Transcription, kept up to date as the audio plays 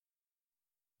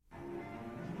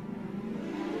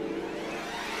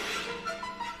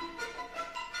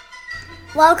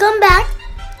Welcome back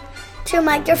to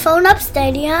Microphone Up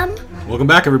Stadium. Welcome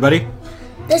back, everybody.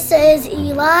 This is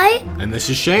Eli. And this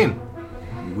is Shane.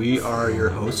 We are your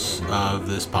hosts of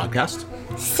this podcast.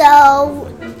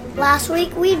 So, last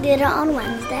week we did it on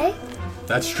Wednesday.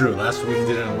 That's true. Last week we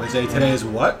did it on Wednesday. Today is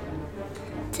what?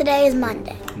 Today is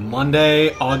Monday.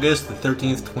 Monday, August the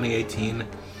 13th, 2018.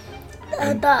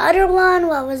 The other one,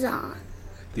 what was on?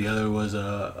 The other was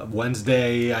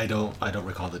Wednesday. I don't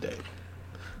recall the date.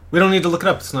 We don't need to look it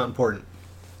up. It's not important.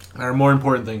 There are more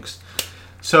important things.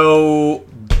 So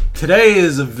today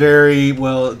is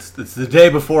it's the day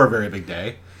before a very big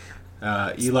day.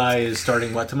 Eli is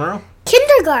starting what tomorrow?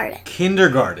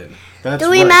 Kindergarten. That's Do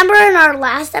we right. remember in our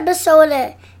last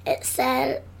episode it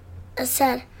said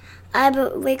I have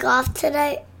a week off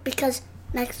today because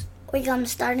next week I'm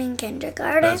starting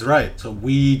kindergarten? That's right. So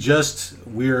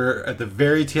we're at the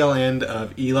very tail end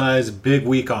of Eli's big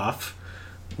week off,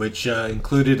 which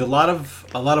included a lot of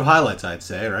highlights, I'd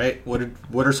say, right?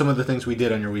 What are some of the things we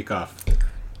did on your week off?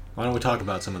 Why don't we talk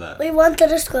about some of that? We went to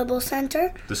the Scribble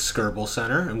Center. The Scribble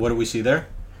Center, and what did we see there?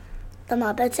 The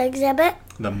Muppets exhibit.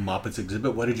 The Muppets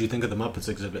exhibit. What did you think of the Muppets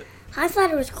exhibit? I thought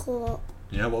it was cool.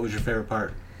 Yeah, what was your favorite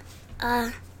part?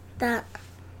 That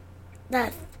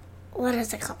what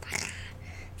is it called?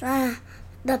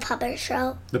 The puppet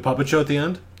show. The puppet show at the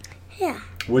end? Yeah.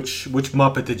 Which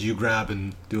Muppet did you grab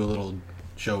and do a little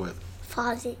show with?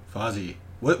 Fozzie. Fozzie.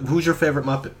 Who's your favorite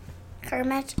Muppet?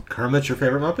 Kermit. Kermit's your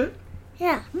favorite Muppet?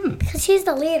 Yeah. Because he's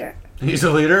the leader. He's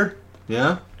the leader?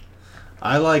 Yeah?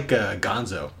 I like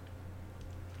Gonzo.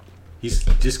 He's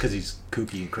just because he's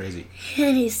kooky and crazy.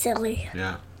 And he's silly.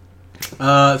 Yeah.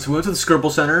 So we went to the Scribble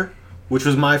Center, which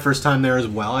was my first time there as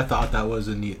well. I thought that was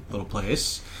a neat little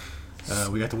place.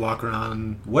 We got to walk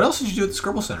around. What else did you do at the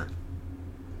Scribble Center?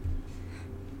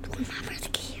 Remember the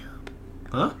cube.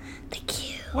 Huh? The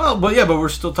cube. Well, but we're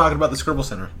still talking about the Scribble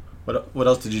Center. What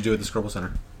else did you do at the Scribble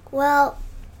Center? Well,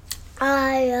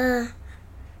 I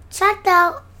checked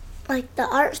out like the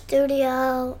art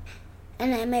studio,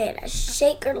 and I made a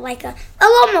shaker like a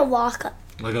little maraca.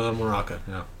 Like a little maraca,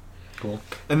 yeah. Cool.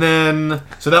 And then,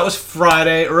 so that was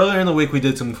Friday. Earlier in the week, we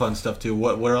did some fun stuff too.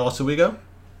 Where else did we go?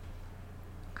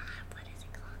 What is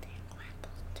it called?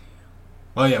 Incredibles 2.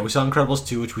 Oh yeah, we saw Incredibles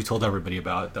 2, which we told everybody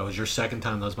about. That was your second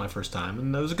time. That was my first time,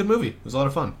 and that was a good movie. It was a lot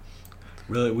of fun.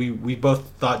 Really, we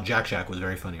both thought Jack Shack was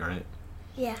very funny, right?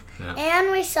 Yeah. And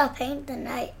we saw Paint the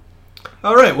Night.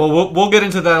 All right. Well, we'll get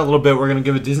into that a little bit. We're gonna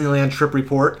give a Disneyland trip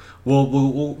report.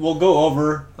 We'll go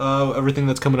over everything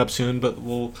that's coming up soon, but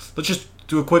let's just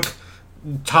do a quick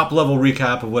top level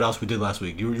recap of what else we did last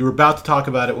week. You were about to talk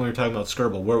about it when we were talking about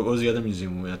Scribble. What was the other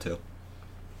museum we went to?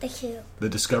 The cube. The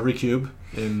Discovery Cube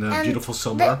in beautiful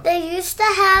Sylmar. They used to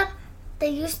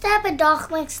have a Doc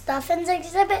McStuffins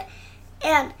exhibit,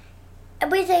 and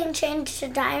everything changed to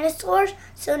dinosaurs.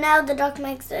 So now the Doc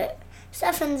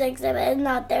McStuffins exhibit is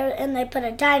not there, and they put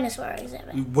a dinosaur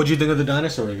exhibit. What'd you think of the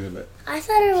dinosaur exhibit? I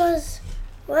thought it was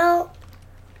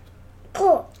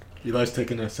cool. Eli's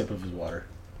taking a sip of his water.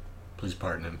 Please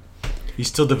pardon him. He's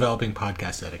still developing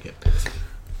podcast etiquette.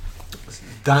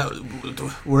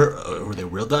 Were they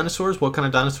real dinosaurs? What kind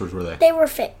of dinosaurs were they? They were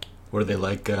fake. Were they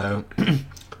like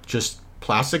just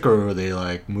plastic, or were they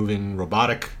like moving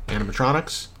robotic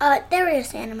animatronics? They were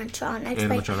just animatronics.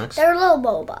 Animatronics? They were little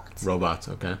robots. Robots,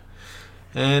 okay.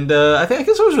 And I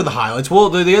guess those were the highlights. Well,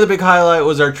 the other big highlight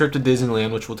was our trip to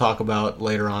Disneyland, which we'll talk about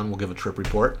later on. We'll give a trip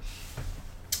report.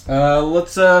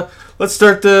 Let's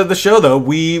start the show though.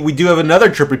 We do have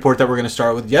another trip report that we're going to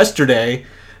start with. Yesterday,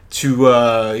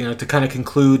 to kind of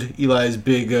conclude Eli's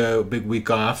big week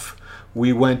off,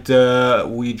 we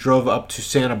drove up to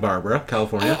Santa Barbara,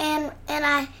 California,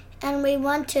 and we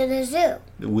went to the zoo.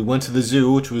 We went to the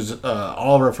zoo, which was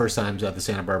all of our first times at the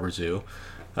Santa Barbara Zoo,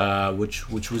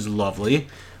 which was lovely.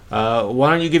 Why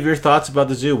don't you give your thoughts about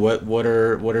the zoo? What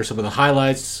are some of the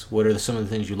highlights? What are some of the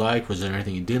things you liked? Was there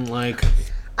anything you didn't like?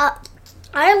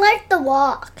 I like the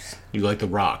rocks. You like the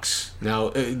rocks. Now,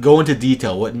 go into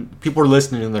detail. What people are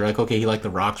listening and they're like, okay, he liked the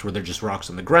rocks. Were there just rocks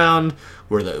on the ground?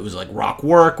 It was like rock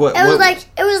work? It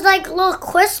was like little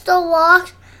crystal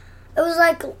rocks. It was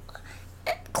like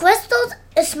crystals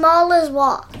as small as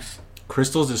rocks.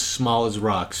 Crystals as small as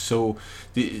rocks. So,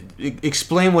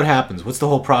 explain what happens. What's the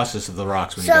whole process of the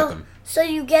rocks when you get them? So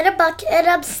you get a bucket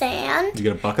of sand. You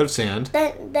get a bucket of sand.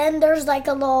 Then there's like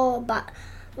a little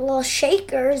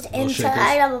shakers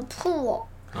inside of a pool.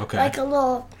 Okay. Like a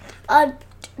little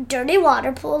dirty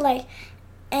water pool, like,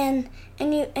 and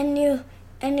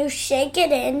you shake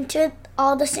it into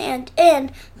all the sand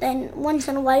in. Then once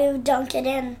in a while you dunk it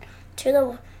in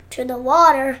to the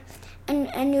water,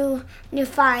 and you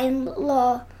find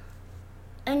little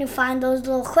and you find those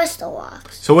little crystal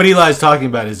rocks. So what Eli's talking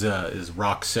about is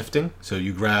rock sifting. So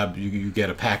you get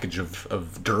a package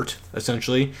of dirt,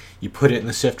 essentially. You put it in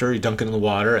the sifter, you dunk it in the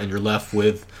water, and you're left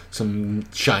with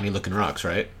some shiny looking rocks,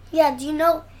 right? Yeah, do you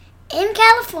know, in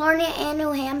California and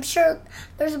New Hampshire,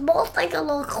 there's both like a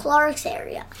little Clark's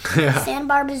area. Yeah. Santa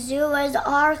Barbara Zoo is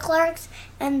our Clark's,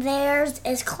 and theirs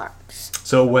is Clark's.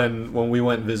 So when we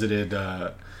went and visited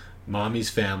Mommy's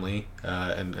family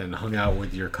and hung out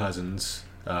with your cousins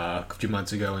a few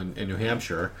months ago in New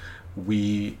Hampshire,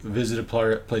 we visited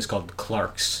a place called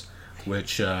Clark's,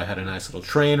 which had a nice little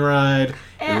train ride.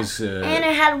 And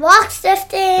it had rock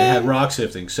sifting. It had rock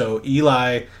sifting. So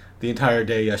Eli, the entire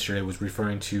day yesterday, was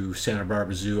referring to Santa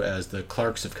Barbara Zoo as the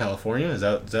Clark's of California. Is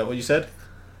that what you said?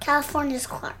 California's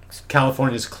Clark's.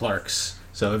 California's Clark's.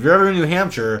 So if you're ever in New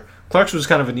Hampshire, Clark's was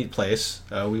kind of a neat place.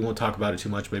 We won't talk about it too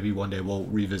much. Maybe one day we'll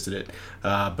revisit it.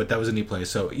 But that was a neat place.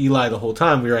 So Eli, the whole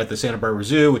time, we were at the Santa Barbara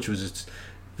Zoo, which was its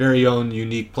very own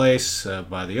unique place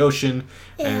by the ocean.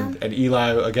 Yeah. And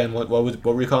Eli, again, what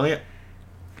were you calling it?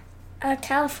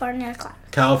 California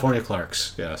Clark's. California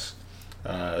Clark's, yes.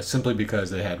 Simply because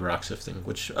they had rock sifting,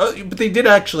 but they did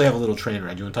actually have a little train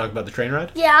ride. You want to talk about the train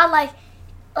ride? Yeah,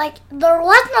 like there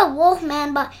wasn't a wolf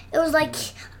man, but it was like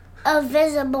a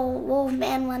visible wolf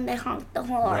man when they honked the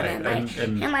horn, Right,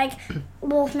 and like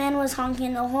Wolfman was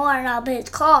honking the horn up his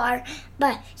car,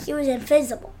 but he was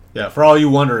invisible. Yeah, for all you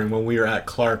wondering, when we were at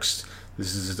Clark's,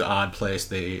 this is an odd place.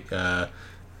 They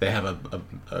have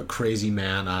a crazy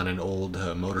man on an old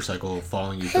motorcycle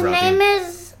following you His throughout. name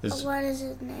is what is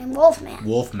his name? Wolfman.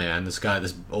 Wolfman. This guy,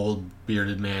 this old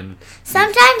bearded man.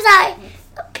 Sometimes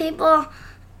people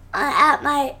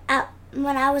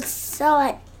when I was still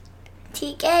at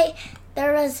TK,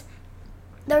 there was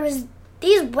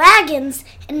these wagons,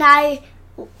 and I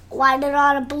rided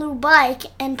on a blue bike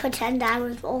and pretend I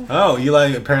was Wolfman. Oh, Eli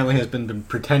apparently has been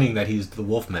pretending that he's the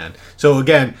Wolfman. So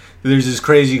again, there's this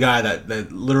crazy guy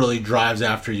that literally drives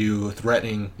after you,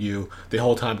 threatening you the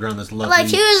whole time you're on this lovely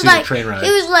train ride.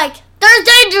 He was like, "There's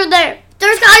danger there.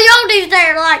 There's coyotes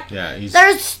there. Like, yeah,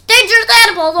 there's dangerous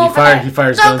animals over there. He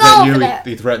fires guns at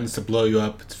you. He threatens to blow you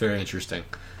up. It's very interesting.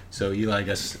 So Eli, I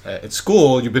guess at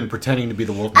school you've been pretending to be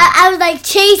the Wolfman. I was like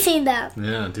chasing them.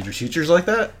 Yeah. Did your teachers like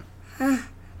that?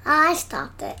 I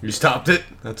stopped it. You stopped it?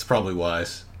 That's probably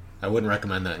wise. I wouldn't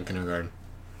recommend that in kindergarten.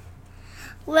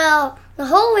 Well, the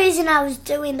whole reason I was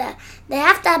doing that, they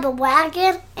have to have a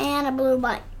wagon and a blue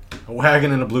bike. A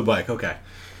wagon and a blue bike. Okay.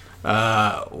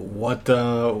 What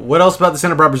else about the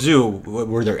Santa Barbara Zoo?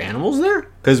 Were there animals there?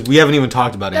 Because we haven't even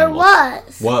talked about animals.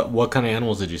 There was. What kind of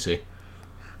animals did you see?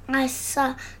 I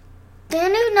saw.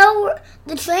 Didn't you know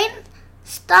the train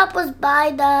stop was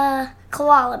by the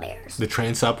koala bears? The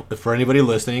train stop, for anybody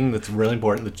listening, that's really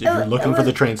important. If you're looking for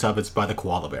the train stop, it's by the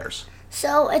koala bears.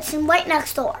 So it's right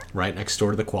next door. Right next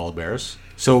door to the koala bears.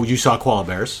 So you saw koala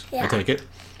bears, yeah. I take it.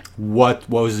 What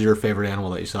was your favorite animal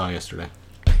that you saw yesterday?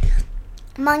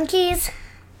 Monkeys.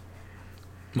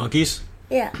 Monkeys?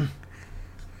 Yeah.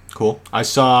 Cool. I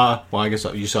guess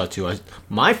you saw it too.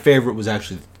 My favorite was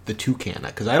actually the toucan,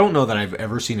 because I don't know that I've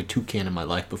ever seen a toucan in my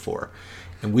life before.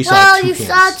 And we saw toucans. You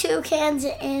saw toucans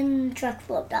in Truck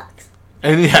Full of Ducks.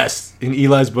 And yes, in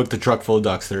Eli's book, The Truck Full of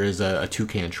Ducks, there is a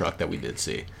toucan truck that we did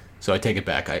see. So I take it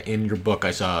back. In your book, I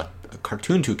saw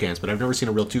cartoon toucans, but I've never seen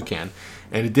a real toucan.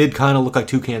 And it did kind of look like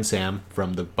Toucan Sam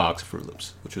from the box of Fruit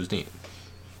Loops, which was neat.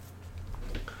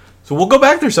 So we'll go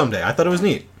back there someday. I thought it was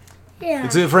neat. Yeah.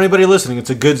 For anybody listening, it's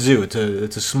a good zoo. It's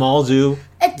a small zoo.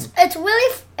 It's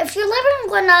really, if you live in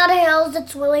Granada Hills,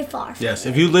 it's really far. Yes,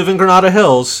 if you live in Granada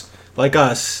Hills, like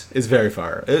us, it's very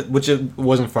far. Which it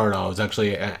wasn't far at all. It was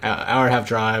actually an hour and a half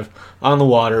drive on the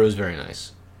water. It was very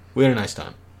nice. We had a nice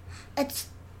time. It's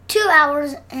 2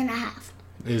 hours and a half.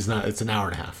 It is not. It's an hour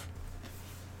and a half.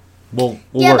 We'll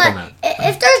work on that.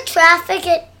 If there's traffic,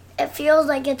 it feels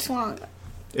like it's longer.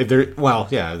 If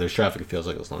there's traffic, it feels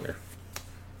like it's longer.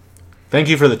 Thank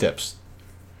you for the tips.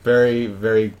 Very,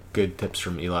 very good tips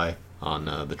from Eli on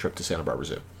the trip to Santa Barbara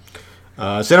Zoo.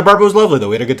 Santa Barbara was lovely, though.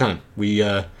 We had a good time. We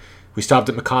stopped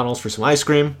at McConnell's for some ice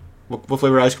cream. What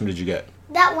flavor ice cream did you get?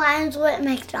 That rhymes with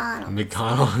McDonald's.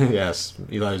 McDonald's, yes.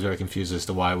 Eli was very confused as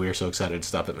to why we were so excited to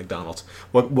stop at McDonald's.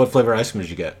 What flavor ice cream did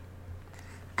you get?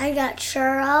 I got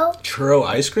churro. Churro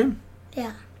ice cream?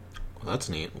 Yeah. Well, that's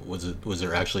neat. Was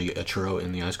there actually a churro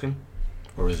in the ice cream?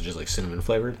 Or was it just like cinnamon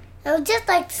flavored? It was just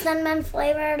like cinnamon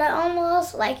flavored,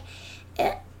 almost like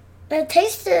it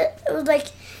tasted. It was like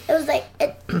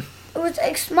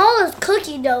small as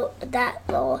cookie dough. That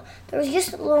little. There was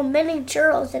just little mini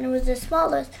churros, and it was as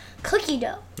small as cookie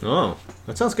dough. Oh,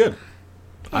 that sounds good.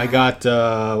 Yeah. I got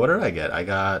what did I get? I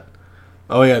got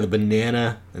Oh yeah, the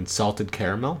banana and salted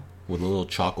caramel with a little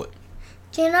chocolate.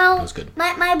 Do you know? That was good.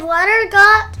 My brother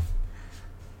got.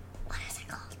 What is it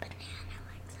called? Banana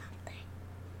like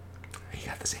something. You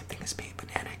got the same thing as me,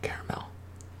 banana and caramel.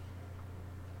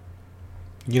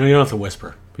 You don't have to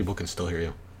whisper. People can still hear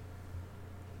you.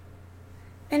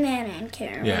 Banana and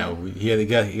caramel. Yeah, he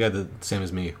got the same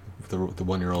as me, the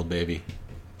 1-year-old baby,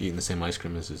 eating the same ice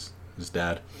cream as his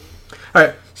dad. All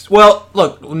right. Well,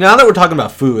 look. Now that we're talking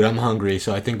about food, I'm hungry,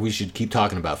 so I think we should keep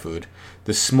talking about food.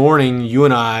 This morning, you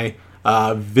and I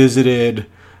visited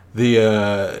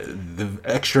the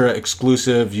extra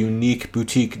exclusive, unique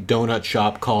boutique donut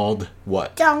shop called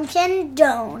what? Dunkin'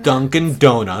 Donuts. Dunkin'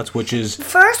 Donuts, which is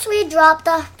First we dropped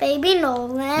off Baby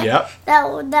Nolan. Yep.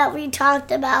 That we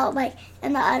talked about, like,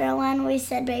 in the other one we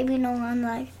said Baby Nolan,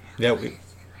 like. yeah,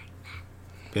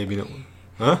 Baby Nolan.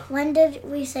 Huh? When did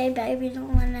we say Baby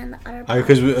Nolan in the other part?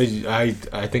 Because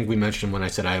I think we mentioned him when I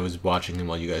said I was watching him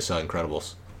while you guys saw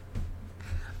Incredibles.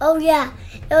 Oh yeah,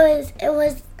 it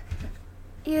was.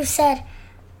 You said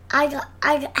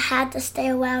I had to stay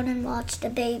around and watch the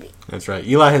baby. That's right.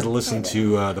 Eli has listened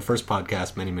to the first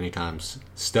podcast many times,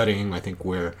 studying, I think,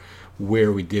 where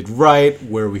we did right,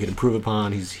 where we could improve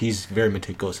upon. He's very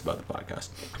meticulous about the podcast.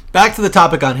 Back to the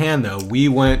topic on hand, though. We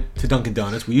went to Dunkin'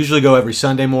 Donuts. We usually go every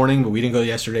Sunday morning, but we didn't go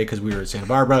yesterday because we were at Santa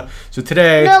Barbara. So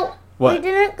today... No, what? We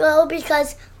didn't go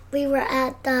because we were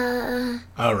at the...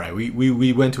 All right.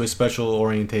 We went to a special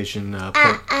orientation... at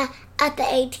the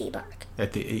AT park.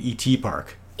 At the ET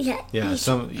park. Yeah. Yeah,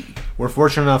 we're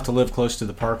fortunate enough to live close to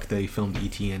the park they filmed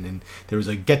ET in, and there was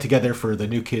a get-together for the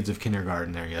new kids of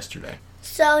kindergarten there yesterday.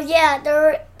 So, yeah,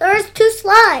 there's 2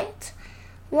 slides.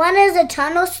 One is a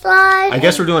tunnel slide. I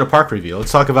guess we're doing a park review.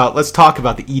 Let's talk about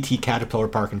the ET Caterpillar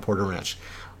Park in Porter Ranch.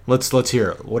 Let's hear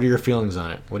it. What are your feelings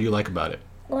on it? What do you like about it?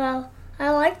 Well,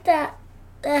 I like that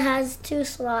it has 2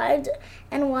 slides,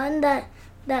 and one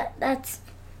that's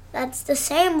the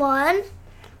same one,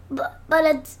 but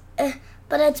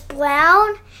it's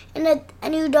brown,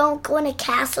 and you don't go in a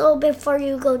castle before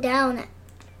you go down it.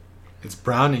 It's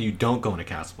brown, and you don't go in a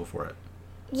castle before it.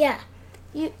 Yeah,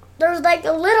 there's like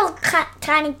a little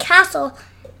tiny castle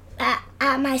at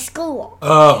my school.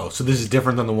 Oh, so this is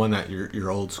different than the one at your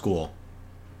old school,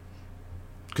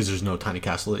 because there's no tiny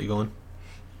castle that you go in.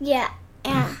 Yeah,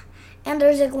 and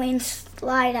there's a green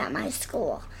slide at my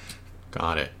school.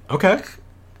 Got it. Okay.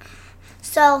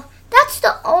 So that's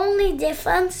the only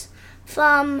difference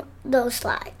from those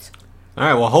slides. All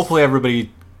right. Well, hopefully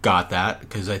everybody got that,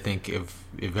 because I think if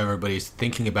everybody's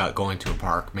thinking about going to a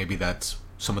park, maybe that's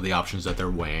some of the options that they're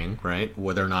weighing, right?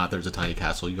 Whether or not there's a tiny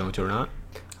castle you go into or not.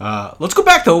 Let's go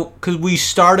back, though, because we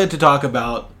started to talk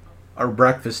about our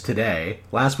breakfast today.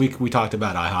 Last week we talked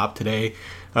about IHOP. Today,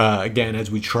 again,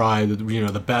 as we try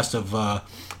the best of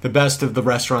the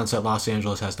restaurants that Los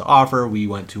Angeles has to offer, we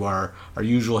went to our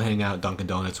usual hangout, Dunkin'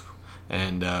 Donuts,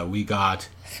 and we got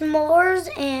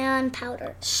s'mores and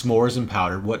powder. S'mores and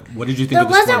powder. What did you think There of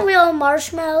the wasn't s'mores? real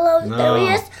marshmallows. No. There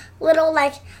was just little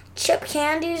like chip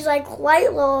candies, like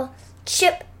white little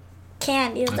chip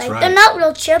candies. That's like right. They're not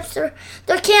real chips. They're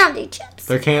candy chips.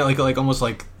 They're like almost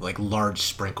like large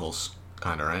sprinkles,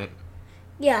 kind of, right?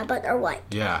 Yeah, but they're white.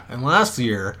 Yeah. And last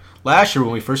year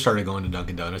when we first started going to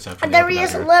Dunkin' Donuts after There were opened up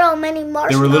just here, little mini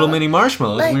marshmallows. there were little mini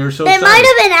marshmallows, Like, and we were so they excited. might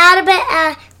have been out of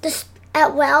it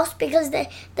at Wells because they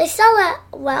sell at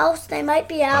Wells. They might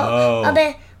be out of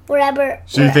it wherever.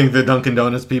 So you think the Dunkin'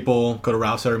 Donuts people go to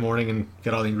Ralph's every morning and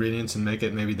get all the ingredients and make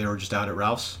it? Maybe they were just out at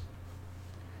Ralph's?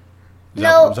 Is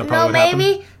that probably what happened?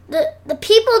 Maybe the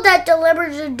people that deliver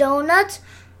the donuts,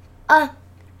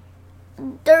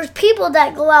 there's people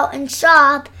that go out and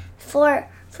shop for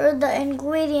the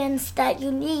ingredients that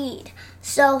you need.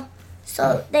 So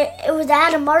it was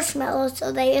out of marshmallows,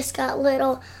 so they just got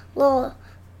little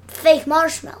fake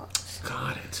marshmallows.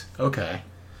 Got it. Okay.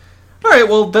 All right,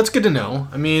 well, that's good to know.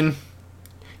 I mean,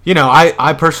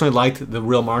 I personally liked the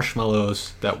real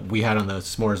marshmallows that we had on the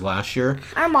s'mores last year.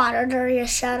 Our monitor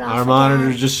just shut off. Our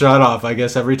monitors just shut off. I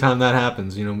guess every time that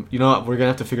happens, you know what? We're going to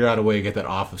have to figure out a way to get that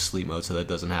off of sleep mode so that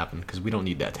doesn't happen, because we don't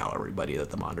need to tell everybody that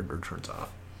the monitor turns off.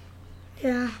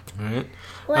 Yeah. All right?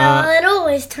 Well, it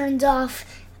always turns off.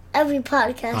 Every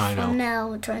podcast I know. from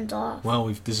now it turns off. Well,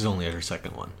 this is only our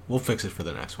second one. We'll fix it for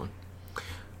the next one.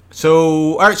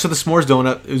 So, all right, so the s'mores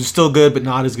donut is still good, but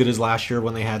not as good as last year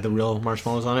when they had the real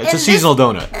marshmallows on it. It's a seasonal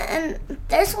donut. And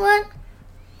this one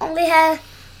only had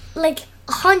like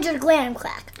 100 graham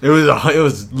crackers. It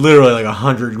was literally like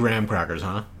 100 graham crackers,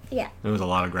 huh? Yeah. There was a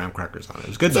lot of graham crackers on it. It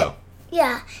was good though.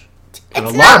 Yeah. And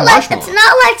It's a lot of not like marshmallows.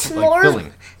 s'mores. Like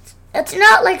filling. It's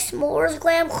not like s'mores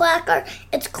graham cracker.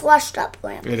 It's crushed up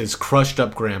graham. It is crushed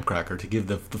up graham cracker to give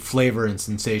the flavor and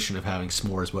sensation of having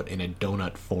s'mores, but in a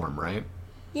donut form, right?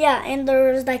 Yeah, and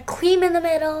there's like cream in the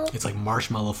middle. It's like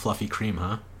marshmallow fluffy cream,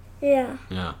 huh? Yeah.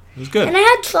 Yeah, it was good. And I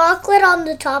had chocolate on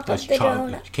the top That's of the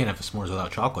donut. You can't have s'mores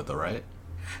without chocolate, though, right?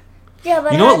 Yeah,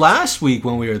 but You know what? Last week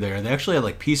when we were there, they actually had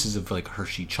like pieces of like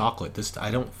Hershey chocolate.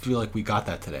 I don't feel like we got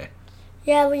that today.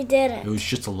 Yeah, we It didn't. was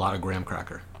just a lot of graham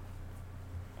cracker.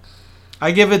 I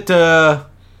give it a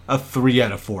 3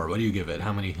 out of 4. What do you give it?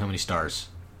 How many stars?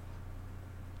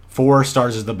 4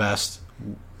 stars is the best.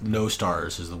 No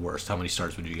stars is the worst. How many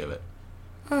stars would you give it?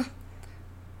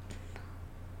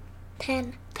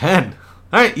 10. 10.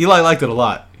 All right, Eli liked it a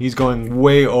lot. He's going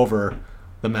way over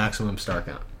the maximum star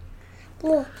count.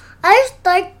 Well, I just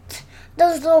liked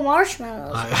those little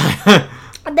marshmallows. I-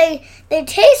 They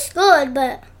taste good,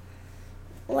 but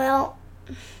well,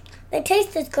 they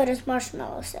taste as good as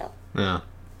marshmallows. So Yeah,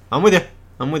 I'm with you.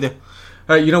 All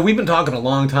right, we've been talking a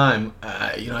long time.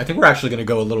 I think we're actually going to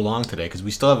go a little long today because we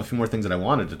still have a few more things that I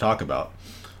wanted to talk about.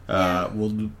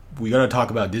 We got to talk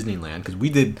about Disneyland because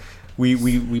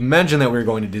we mentioned that we were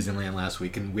going to Disneyland last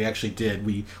week, and we actually did.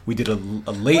 We did a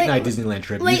late night Disneyland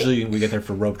trip. Usually we get there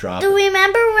for rope drop. do you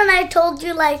remember when I told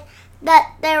you like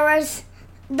that there was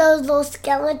those little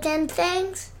skeleton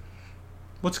things?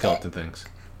 What skeleton things?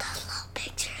 Those little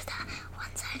pictures that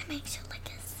one side makes you like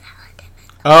a salad.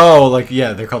 Oh,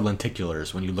 they're called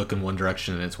lenticulars. When you look in one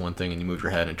direction and it's one thing, and you move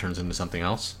your head and it turns into something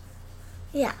else.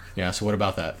 Yeah. Yeah. So what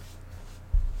about that?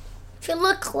 If you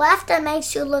look left, it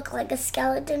makes you look like a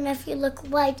skeleton. If you look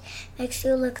right, it makes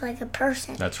you look like a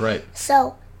person. That's right.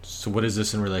 So So what is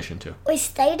this in relation to? we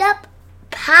stayed up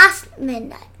past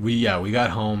midnight. We got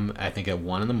home I think at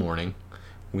 1 a.m.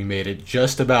 We made it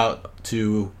just about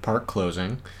to park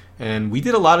closing, and we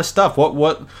did a lot of stuff. What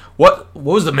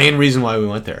was the main reason why we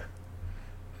went there?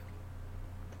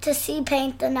 To see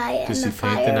Paint the Night To and see the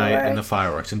Paint the Night and the fireworks.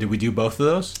 fireworks. And did we do both of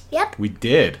those? Yep. We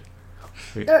did.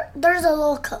 There's a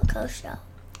little Coco show.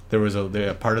 There was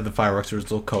a part of the fireworks. There was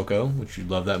little Coco, which you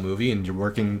love that movie, and you're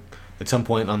working at some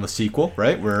point on the sequel,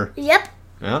 right? Yep.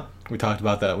 Yeah, we talked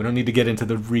about that. We don't need to get into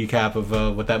the recap of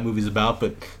what that movie's about,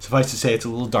 but suffice to say, it's a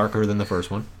little darker than the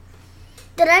first one.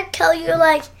 Did I tell you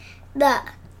like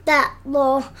that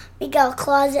little Miguel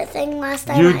closet thing last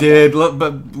time? You did,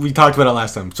 but we talked about it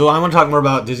last time. So I want to talk more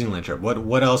about Disneyland trip.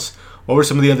 What else? What were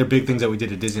some of the other big things that we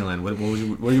did at Disneyland? What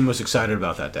were you most excited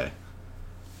about that day?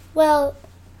 Well,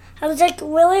 I was like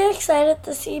really excited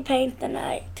to see Paint the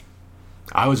Night.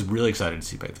 I was really excited to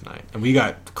see Paint the Night, and we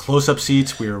got close-up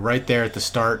seats. We were right there at the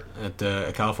start at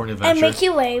the California Adventure. And Mickey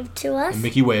waved to us. And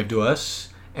Mickey waved to us,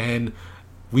 and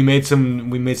we made some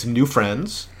new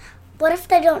friends. What if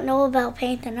they don't know about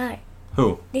Paint the Night?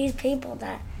 Who? These people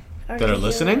that are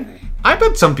Listening? I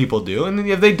bet some people do, and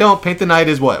if they don't, Paint the Night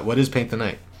is what? What is Paint the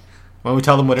Night? Why don't we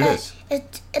tell them what it is?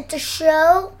 It's a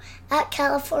show at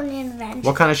California Adventure.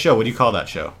 What kind of show? What do you call that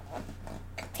show?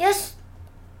 Just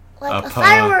like A a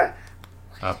firework.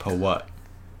 What?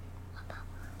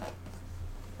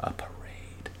 A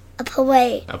parade. A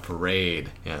parade. A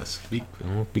parade. Yes.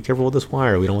 Be careful with this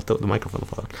wire. We don't want the microphone to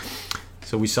fall out.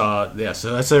 So we saw,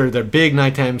 so that's their big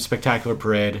nighttime spectacular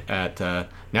parade at,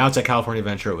 now it's at California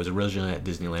Adventure. It was originally at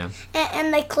Disneyland.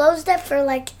 And they closed it for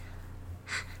like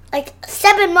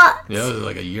 7 months. Yeah, it was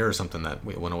like a year or something that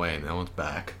went away, and that one's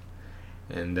back.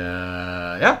 And,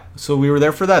 so we were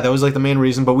there for that. That was like the main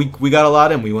reason, but we got a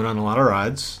lot in. We went on a lot of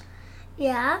rides.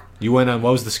 Yeah. You went on,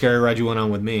 what was the scary ride you went on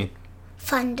with me?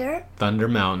 Thunder. Thunder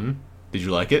Mountain. Did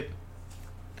you like it?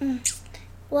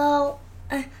 Well,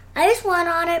 I just went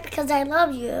on it because I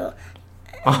love you,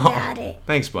 Daddy.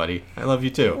 Thanks, buddy. I love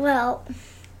you too. Well,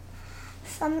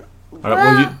 All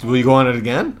right, will you go on it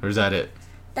again, or is that it?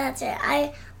 That's it.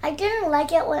 I didn't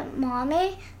like it with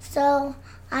Mommy, so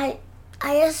I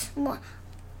just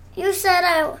you said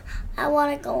I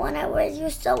want to go on it with you,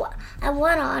 so I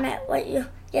went on it with you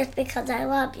just because I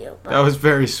love you. But That was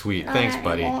very sweet. not Thanks,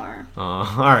 buddy. anymore. All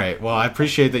right. Well, I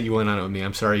appreciate that you went on it with me.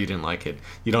 I'm sorry you didn't like it.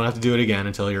 You don't have to do it again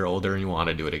until you're older and you want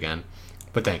to do it again.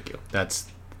 But thank you. That's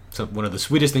one of the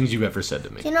sweetest things you've ever said to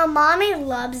me. You know, Mommy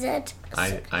loves it.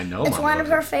 I know. It's Mommy one of loves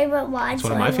her it. favorite rides. It's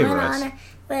one of so my I favorite went rides. on it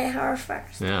with her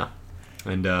first. Yeah.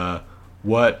 And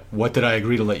what did I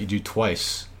agree to let you do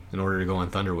twice in order to go on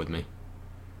Thunder with me?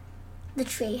 The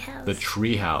tree house. The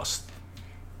tree house.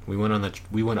 We went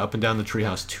up and down the tree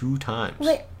house 2 times.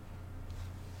 Wait.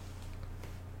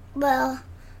 Well,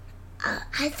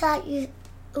 I thought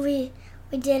we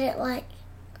did it like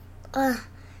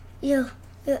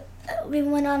we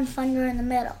went on Thunder in the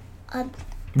middle.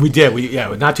 We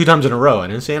did. Not 2 times in a row. I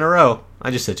didn't say in a row. I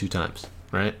just said 2 times.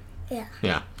 Right? Yeah.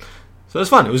 Yeah. So it was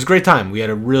fun. It was a great time. We had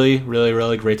a really, really,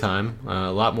 really great time.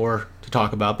 A lot more to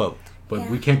talk about, but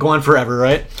we can't go on forever,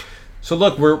 right? So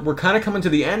look, we're kind of coming to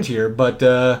the end here, but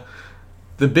the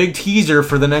big teaser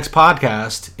for the next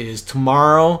podcast is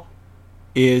tomorrow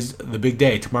is the big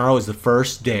day. Tomorrow is the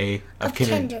first day of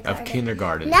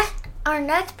kindergarten. Our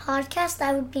next podcast,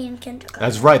 I would be in kindergarten.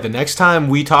 That's right. The next time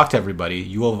we talk to everybody,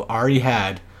 you will have already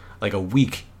had like a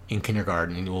week in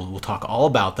kindergarten, and we'll talk all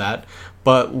about that.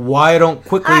 But why don't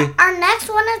quickly... Our next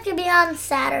one is going to be on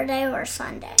Saturday or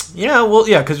Sunday. Yeah, well,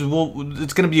 yeah, because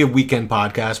it's going to be a weekend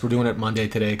podcast. We're doing it Monday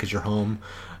today because you're home.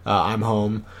 I'm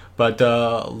home. But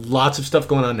lots of stuff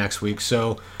going on next week.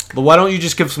 But why don't you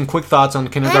just give some quick thoughts on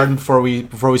kindergarten before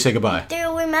we say goodbye? Do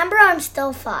you remember I'm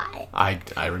still 5?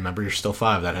 I remember you're still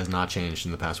 5. That has not changed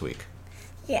in the past week.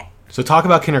 Yeah. So talk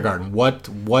about kindergarten. What's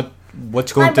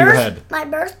going through your head? My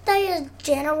birthday is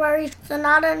January, so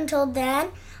not until then.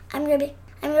 I'm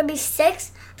gonna be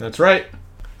 6. That's right.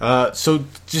 So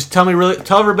just tell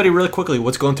everybody really quickly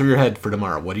what's going through your head for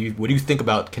tomorrow. What do you think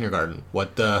about kindergarten?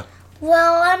 Well,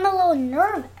 I'm a little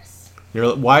nervous.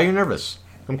 Why are you nervous?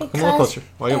 Come a little closer.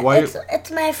 Why?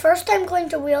 It's my first time going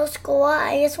to real school.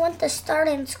 I just went to start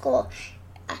in school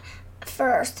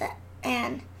first,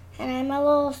 and I'm a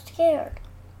little scared.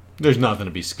 There's nothing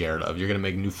to be scared of. You're gonna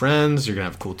make new friends. You're gonna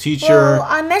have a cool teacher. Well,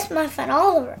 I miss my friend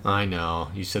Oliver. I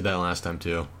know. You said that last time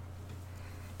too.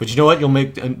 But you know what? You'll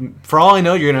make. For all I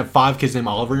know, you're gonna have 5 kids named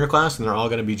Oliver in your class, and they're all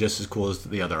gonna be just as cool as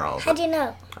the other Oliver. How do you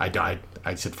know?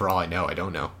 I said for all I know. I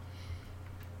don't know.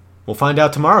 We'll find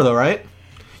out tomorrow, though, right?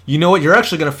 You know what? You're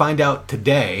actually gonna find out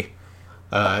today.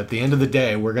 At the end of the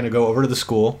day, we're gonna go over to the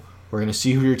school. We're gonna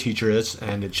see who your teacher is,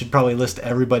 and it should probably list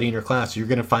everybody in your class. So you're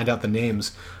gonna find out the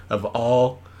names of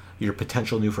all your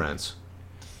potential new friends.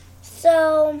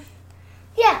 So,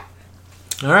 yeah.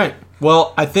 All right.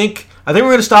 Well, I think we're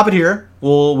going to stop it here.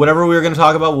 Whatever we were going to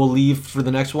talk about, we'll leave for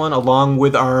the next one, along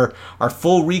with our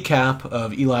full recap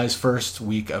of Eli's first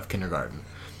week of kindergarten.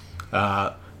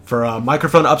 For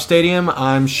Microphone Up Stadium,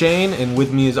 I'm Shane, and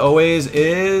with me as always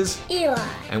is Eli.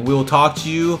 And we will talk to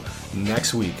you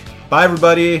next week. Bye,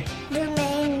 everybody.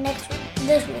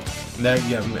 This week.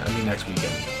 Next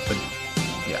weekend. But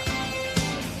yeah,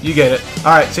 you get it.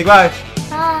 All right. Say bye.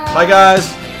 Bye. Bye,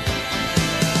 guys.